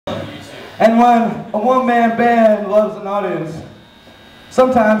And when a one-man band loves an audience,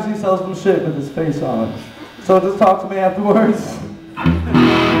 sometimes he sells them shit with his face on it. So just talk to me afterwards.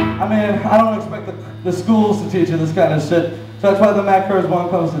 I mean, I don't expect the schools to teach you this kind of shit. So that's why the Matt Kurz One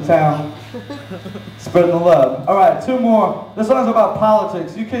comes to town. Spreading the love. Alright, 2 more. This song's about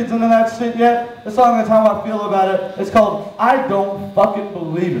politics. You kids into that shit yet? This song is how I feel about it. It's called I Don't Fucking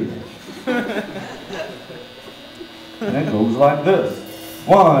Believe It. And it goes like this.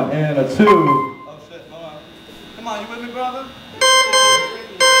 1 and a 2. Oh shit, hold on. Come on, you with me, brother?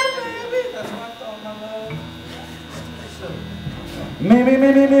 That's my song, my love. Me.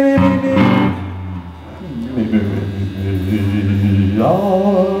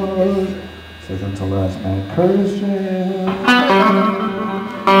 Says until last man Kurz.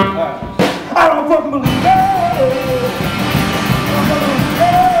 I don't fucking believe that.